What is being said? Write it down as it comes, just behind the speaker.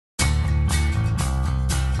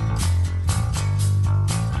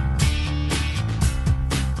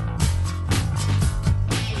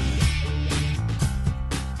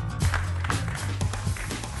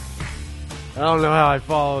don't know how I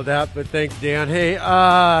followed that, but thanks, Dan. Hey,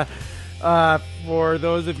 for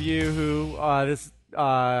those of you who this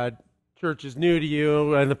church is new to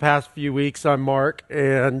you, in the past few weeks, I'm Mark,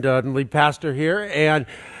 and lead pastor here, and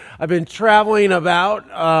I've been traveling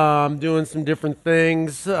about, doing some different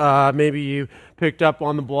things. Maybe you picked up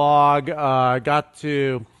on the blog. Got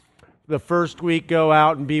to the first week go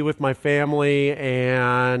out and be with my family,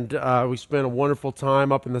 and we spent a wonderful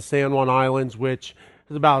time up in the San Juan Islands, which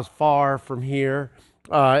is about as far from here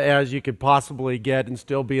as you could possibly get and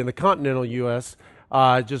still be in the continental U.S.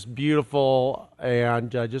 Just beautiful,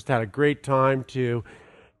 and just had a great time to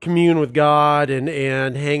commune with God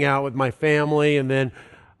and hang out with my family. And then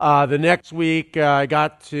the next week, I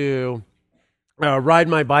got to ride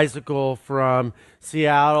my bicycle from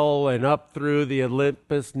Seattle and up through the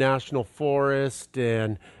Olympus National Forest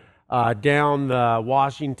and down the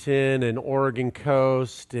Washington and Oregon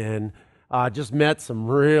coast, and just met some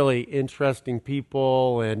really interesting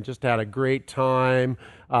people and just had a great time.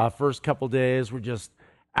 First couple days were just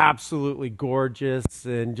absolutely gorgeous,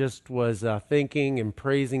 and just was thinking and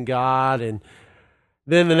praising God. And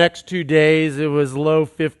then the next 2 days it was low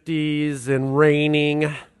 50s and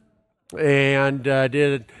raining, and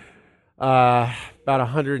did about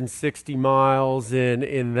 160 miles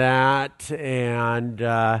in that. And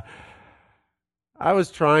I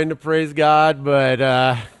was trying to praise God, but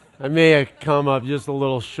I may have come up just a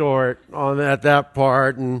little short on that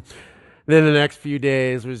part. And then the next few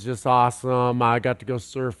days was just awesome. I got to go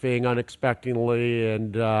surfing unexpectedly,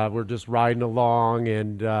 and we're just riding along,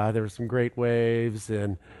 and there were some great waves,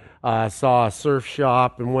 and saw a surf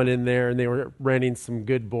shop and went in there, and they were renting some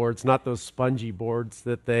good boards, not those spongy boards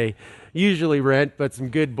that they usually rent, but some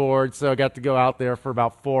good boards. So I got to go out there for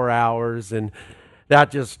about 4 hours, and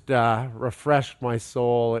that just refreshed my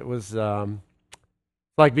soul. It was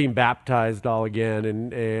like being baptized all again,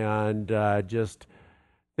 and just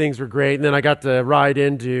things were great. And then I got to ride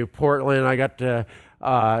into Portland. I got to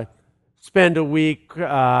spend a week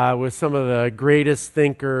with some of the greatest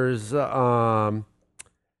thinkers out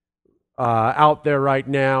there right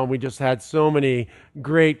now. We just had so many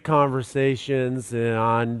great conversations.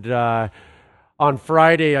 And on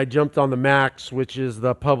Friday, I jumped on the MAX, which is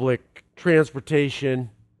the public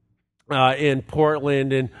transportation in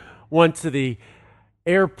Portland, and went to the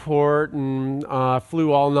airport and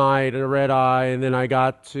flew all night in a red eye, and then I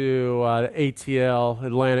got to ATL,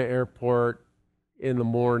 Atlanta Airport, in the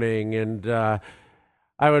morning. And I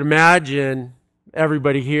would imagine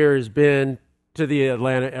everybody here has been to the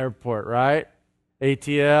Atlanta Airport, right?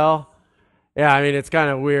 ATL? Yeah, I mean, it's kind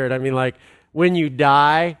of weird. I mean, like, when you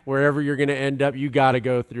die, wherever you're going to end up, you got to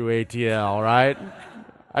go through ATL, right?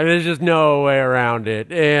 I mean, there's just no way around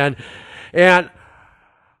it. And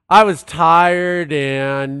I was tired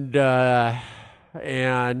and a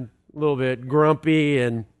little bit grumpy,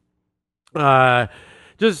 and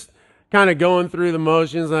just kind of going through the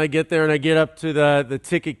motions. And I get there and I get up to the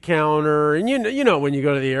ticket counter, and you know when you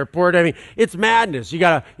go to the airport, I mean, it's madness. You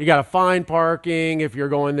gotta find parking if you're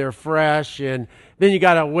going there fresh, and then you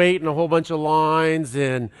gotta wait in a whole bunch of lines,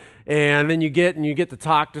 and then you get to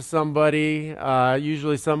talk to somebody,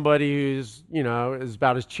 usually somebody who's is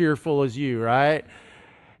about as cheerful as you, right?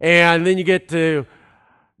 And then you get to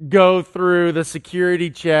go through the security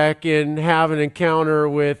check and have an encounter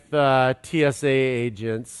with TSA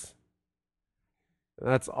agents.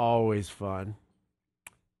 That's always fun.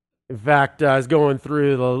 In fact, I was going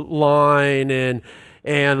through the line, and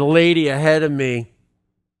the lady ahead of me,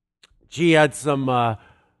 she had some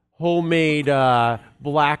homemade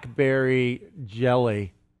blackberry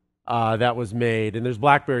jelly that was made. And there's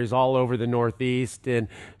blackberries all over the Northeast, and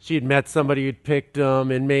she had met somebody who'd picked them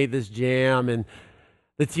and made this jam, and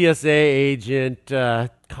the TSA agent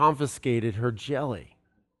confiscated her jelly.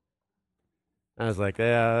 I was like,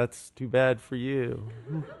 yeah, that's too bad for you.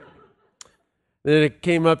 Then it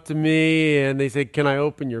came up to me, and they said, can I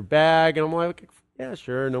open your bag? And I'm like, yeah,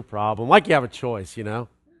 sure, no problem. Like you have a choice,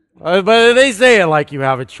 But they say it like you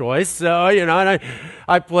have a choice. So, and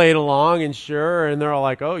I played along, and sure, and they're all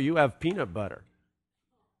like, oh, you have peanut butter.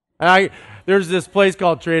 And there's this place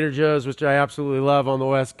called Trader Joe's, which I absolutely love on the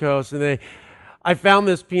West Coast, and I found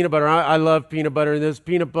this peanut butter. I love peanut butter, and this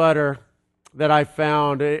peanut butter that I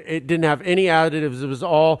found, it didn't have any additives. It was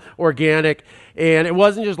all organic, and it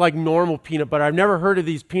wasn't just like normal peanut butter. I've never heard of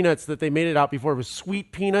these peanuts that they made it out before. It was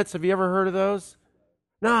sweet peanuts. Have you ever heard of those?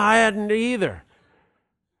 No, I hadn't either.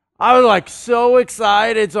 I was like so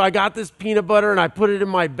excited, so I got this peanut butter and I put it in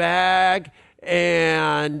my bag,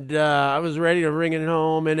 and I was ready to bring it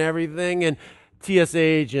home and everything, and TSA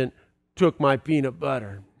agent took my peanut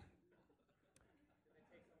butter.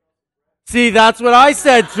 See, that's what I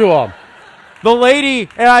said to him. the lady,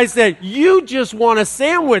 and I said, you just want a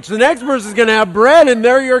sandwich. The next person's going to have bread, and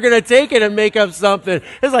there you're going to take it and make up something.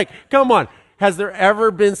 It's like, come on. Has there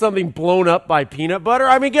ever been something blown up by peanut butter?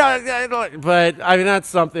 I mean, that's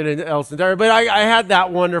something else entirely. But I had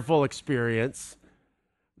that wonderful experience,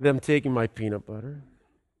 them taking my peanut butter.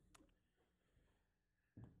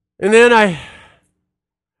 And then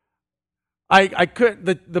I could,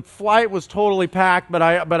 the flight was totally packed, but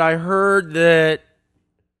I heard that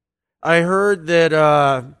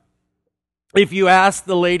if you ask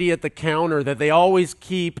the lady at the counter, that they always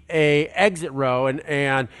keep a exit row,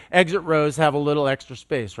 and exit rows have a little extra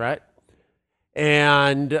space, right?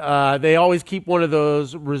 And they always keep one of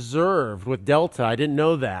those reserved with Delta. I didn't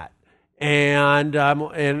know that. And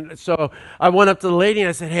so I went up to the lady and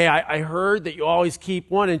I said, hey, I heard that you always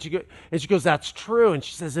keep one. And she goes, that's true. And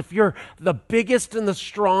she says, if you're the biggest and the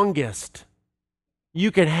strongest,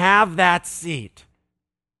 you can have that seat.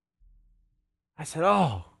 I said,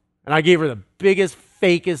 oh. And I gave her the biggest,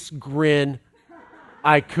 fakest grin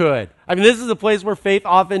I could. I mean, this is a place where faith,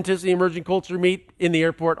 authenticity, emerging culture meet. In the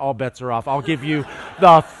airport, all bets are off. I'll give you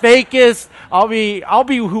the fakest. I'll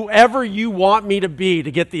be whoever you want me to be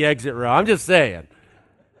to get the exit row. I'm just saying.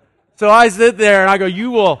 So I sit there and I go,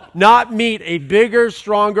 you will not meet a bigger,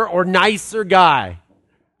 stronger, or nicer guy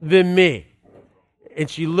than me. And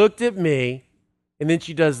she looked at me, and then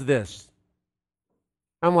she does this.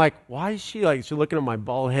 I'm like, why is she looking at my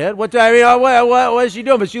bald head? What is she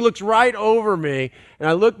doing? But she looks right over me, and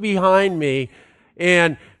I look behind me,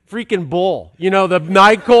 and freaking Bull, the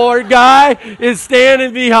night cooler guy is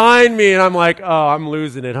standing behind me, and I'm like, oh, I'm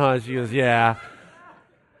losing it, huh? She goes, yeah.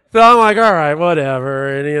 So I'm like, all right,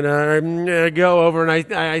 whatever, and I go over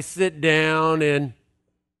and I sit down, and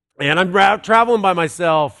I'm traveling by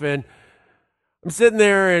myself, and I'm sitting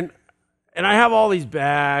there, and I have all these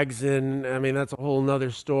bags, and I mean, that's a whole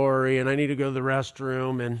nother story, and I need to go to the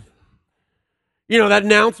restroom, and that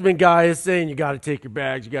announcement guy is saying, you got to take your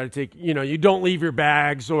bags, you don't leave your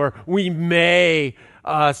bags, or we may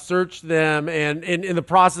search them, and in the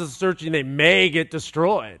process of searching, they may get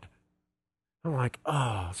destroyed. I'm like,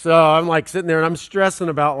 oh. So I'm like sitting there, and I'm stressing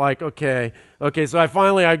about okay. So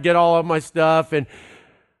I get all of my stuff, and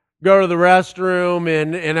go to the restroom,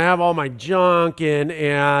 and I have all my junk,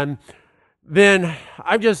 and then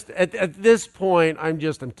I'm just, at this point, I'm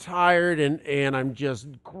tired, and I'm just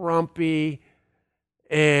grumpy,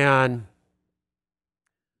 and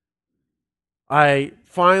I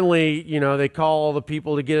finally, they call all the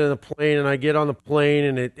people to get in the plane, and I get on the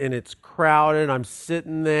plane, and it's crowded, and I'm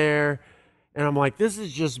sitting there, and I'm like, this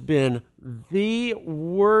has just been the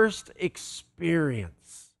worst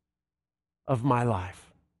experience of my life.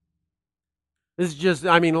 This is just,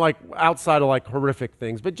 outside of horrific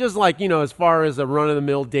things, but just as far as a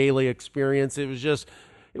run-of-the-mill daily experience, it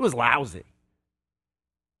was lousy.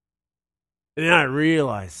 And then I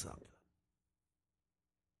realized something.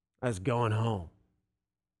 I was going home.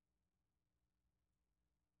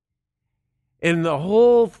 And the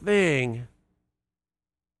whole thing,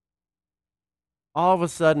 all of a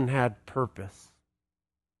sudden, had purpose.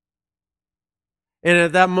 And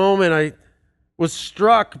at that moment, I was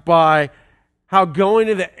struck by how going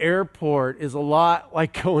to the airport is a lot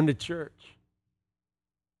like going to church.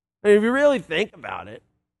 I mean, if you really think about it,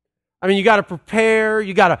 you got to prepare,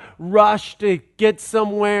 you got to rush to get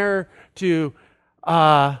somewhere, to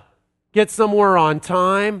get somewhere on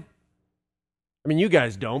time. You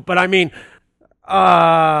guys don't, but you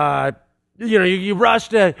rush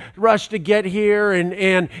to get here,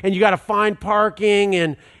 and you got to find parking,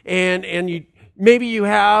 and you maybe you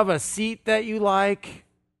have a seat that you like,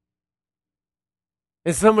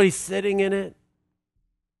 and somebody's sitting in it,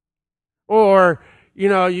 or you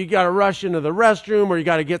got to rush into the restroom, or you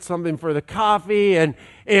got to get something for the coffee,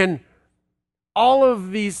 and all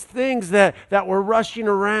of these things that we're rushing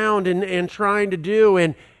around and trying to do,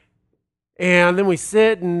 and then we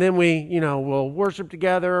sit, and then we'll worship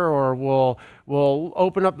together, or we'll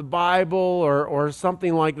open up the Bible, or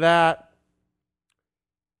something like that.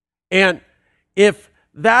 And if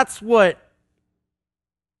that's what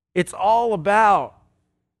it's all about,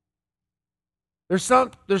 there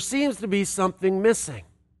seems to be something missing.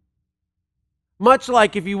 Much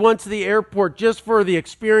like if you went to the airport just for the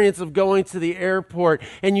experience of going to the airport,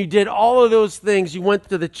 and you did all of those things. You went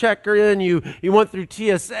to the check-in, you went through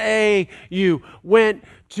TSA, you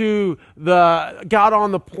got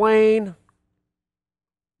on the plane,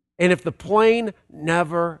 and if the plane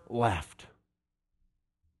never left.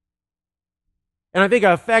 And I think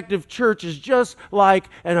an effective church is just like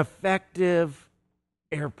an effective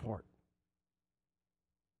airport.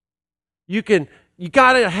 You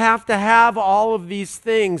have to have all of these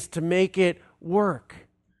things to make it work.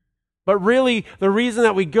 But really, the reason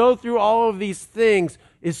that we go through all of these things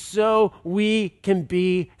is so we can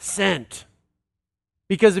be sent.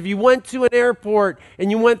 Because if you went to an airport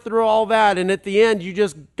and you went through all that and at the end you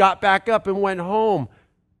just got back up and went home,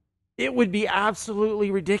 it would be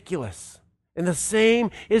absolutely ridiculous. And the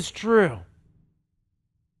same is true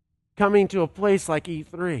coming to a place like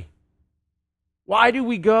E3. Why do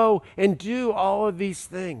we go and do all of these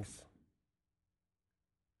things?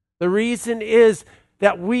 The reason is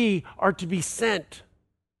that we are to be sent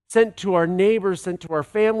to our neighbors, sent to our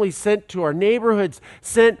families, sent to our neighborhoods,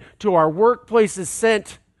 sent to our workplaces,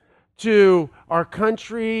 sent to our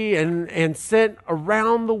country, and sent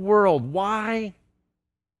around the world. Why?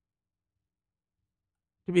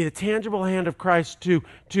 To be the tangible hand of Christ,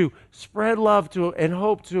 to spread love and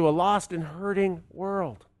hope to a lost and hurting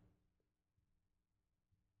world.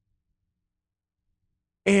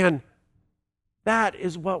 And that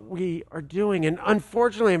is what we are doing. And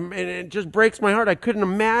unfortunately, and it just breaks my heart, I couldn't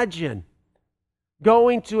imagine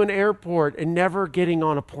going to an airport and never getting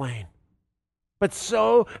on a plane. But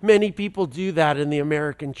so many people do that in the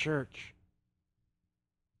American church.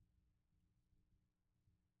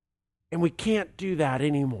 And we can't do that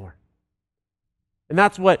anymore. And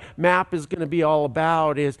that's what MAP is going to be all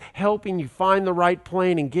about, is helping you find the right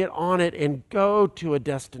plane and get on it and go to a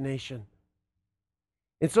destination.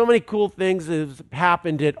 And so many cool things have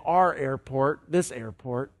happened at our airport, this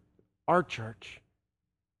airport, our church.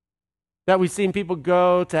 That we've seen people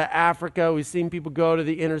go to Africa, we've seen people go to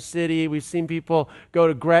the inner city, we've seen people go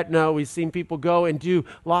to Gretna, we've seen people go and do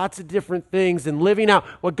lots of different things and living out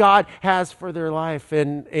what God has for their life.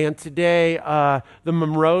 And today, the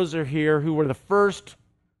Monroes are here, who were the first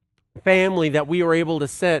family that we were able to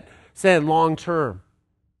send long term.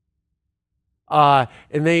 And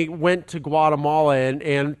they went to Guatemala,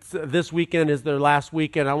 and this weekend is their last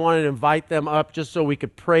weekend. I wanted to invite them up just so we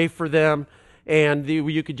could pray for them, and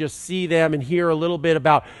you could just see them and hear a little bit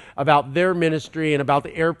about their ministry and about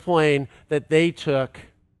the airplane that they took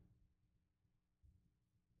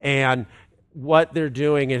and what they're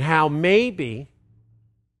doing and how maybe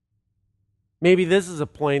this is a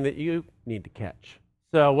plane that you need to catch.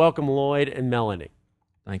 So welcome Lloyd and Melanie.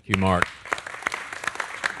 Thank you, Mark.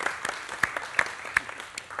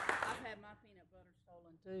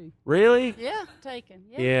 Really? Yeah, taken.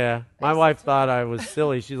 Yeah. My wife thought I was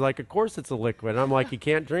silly. She's like, of course it's a liquid. I'm like, you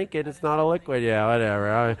can't drink it. It's not a liquid. Yeah,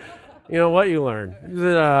 whatever. You know what you learn?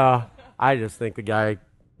 I just think the guy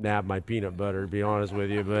nabbed my peanut butter, to be honest with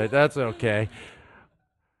you, but that's okay.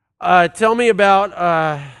 Tell me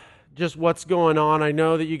about just what's going on. I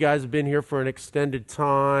know that you guys have been here for an extended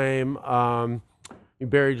time. You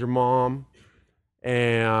buried your mom,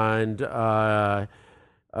 and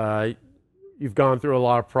you've gone through a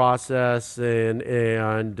lot of process,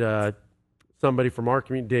 and somebody from our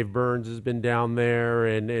community, Dave Burns, has been down there,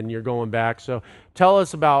 and you're going back. So tell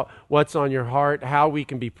us about what's on your heart, how we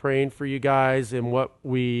can be praying for you guys, and what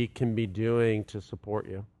we can be doing to support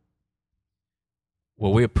you.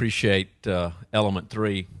 Well, we appreciate Element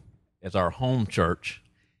 3 as our home church,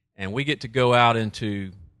 and we get to go out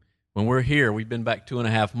into, when we're here, we've been back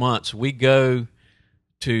 2.5 months, we go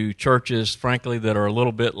to churches, frankly, that are a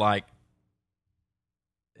little bit like,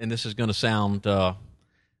 and this is going to sound a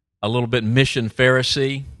little bit mission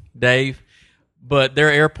Pharisee, Dave, but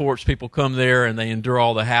their airports, people come there and they endure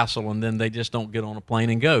all the hassle, and then they just don't get on a plane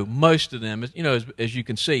and go. Most of them, you know, as you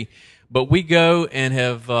can see. But we go and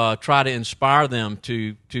have tried to inspire them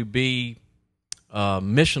to be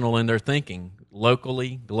missional in their thinking,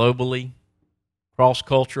 locally, globally,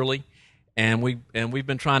 cross-culturally, and we've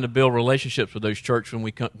been trying to build relationships with those churches when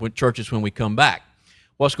we come back.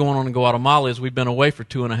 What's going on in Guatemala is we've been away for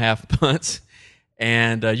 2.5 months,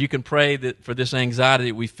 and you can pray that for this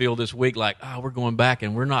anxiety that we feel this week, like, we're going back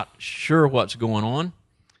and we're not sure what's going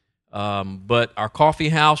on. But our coffee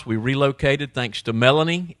house, we relocated thanks to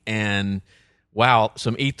Melanie, and wow,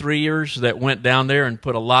 some E3ers that went down there and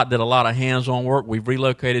did a lot of hands-on work. We've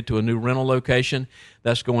relocated to a new rental location.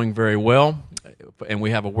 That's going very well, and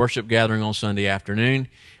we have a worship gathering on Sunday afternoon.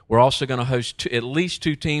 We're also going to host at least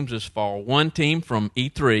 2 teams this fall. One team from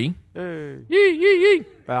E3. Hey.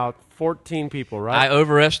 About 14 people, right? I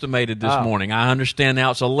overestimated this morning. I understand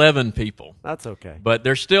now it's 11 people. That's okay. But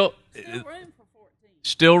there's still room for 14.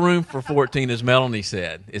 Still room for 14, as Melanie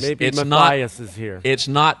said. Maybe Matthias is here. It's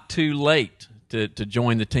not too late to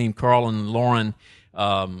join the team. Carl and Lauren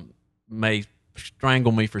may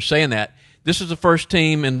strangle me for saying that. This is the first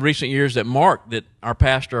team in recent years that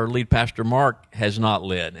our lead pastor Mark, has not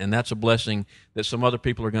led, and that's a blessing that some other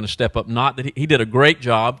people are going to step up. Not that he did a great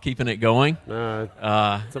job keeping it going.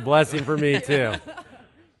 It's a blessing for me too.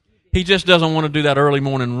 He just doesn't want to do that early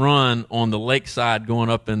morning run on the lakeside going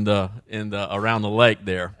up in the around the lake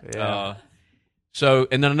there. Yeah.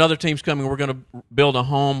 And then another team's coming. We're going to build a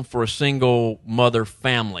home for a single mother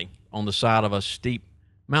family on the side of a steep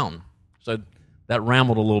mountain. So that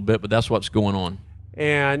rambled a little bit, but that's what's going on.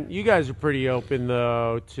 And you guys are pretty open,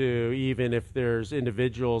 though, to even if there's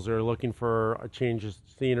individuals that are looking for a change of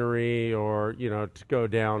scenery or, to go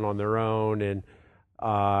down on their own and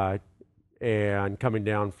coming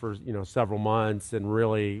down for, several months and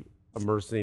really immersing